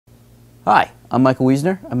Hi, I'm Michael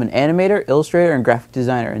Weisner. I'm an animator, illustrator, and graphic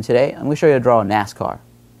designer, and today I'm going to show you how to draw a NASCAR.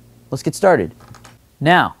 Let's get started.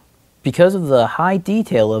 Now, because of the high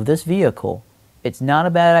detail of this vehicle, it's not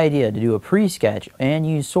a bad idea to do a pre-sketch and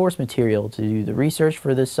use source material to do the research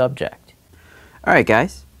for this subject. Alright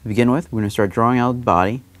guys, to begin with, we're going to start drawing out the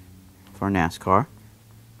body for our NASCAR.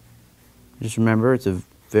 Just remember, it's a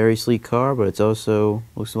very sleek car, but it's also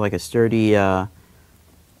looks like a sturdy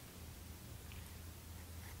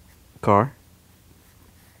car.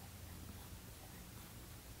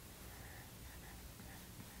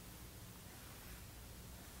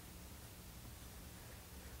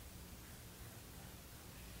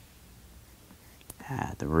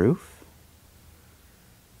 Add the roof.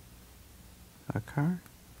 Our car.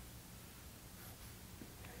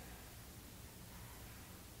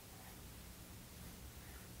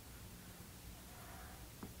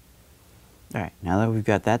 Alright, now that we've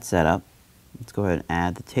got that set up, let's go ahead and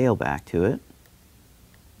add the tail back to it.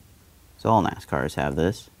 So all NASCARs have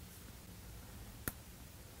this.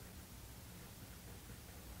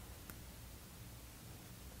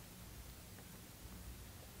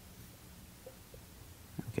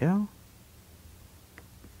 There we go.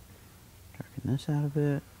 Darken this out a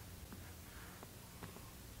bit.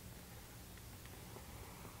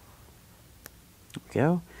 There we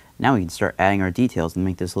go. Now we can start adding our details and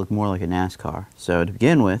make this look more like a NASCAR. So to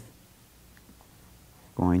begin with,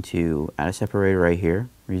 I'm going to add a separator right here.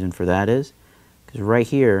 Reason for that is because right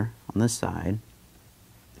here on this side,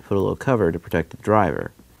 put a little cover to protect the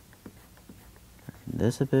driver. Darken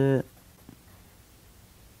this a bit.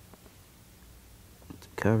 Let's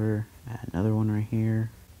cover. Add another one right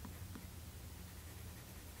here.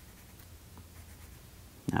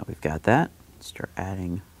 Now we've got that. Let's start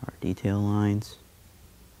adding our detail lines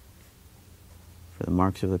for the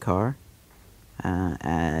marks of the car.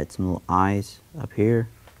 Add some little eyes up here,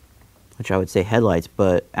 which I would say headlights,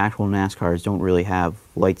 but actual NASCARs don't really have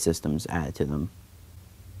light systems added to them.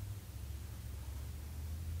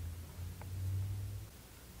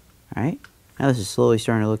 Alright, now this is slowly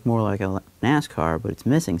starting to look more like a NASCAR, but it's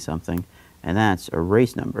missing something, and that's a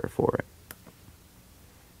race number for it.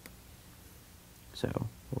 So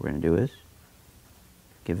what we're going to do is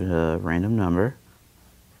give it a random number,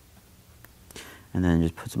 and then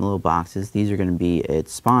just put some little boxes. These are going to be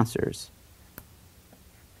its sponsors.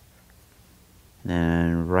 And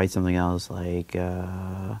then write something else like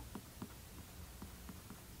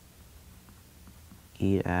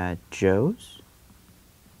eat at Joe's.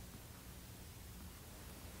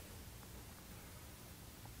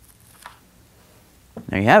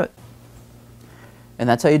 There you have it. And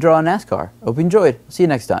that's how you draw a NASCAR. Hope you enjoyed. See you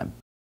next time.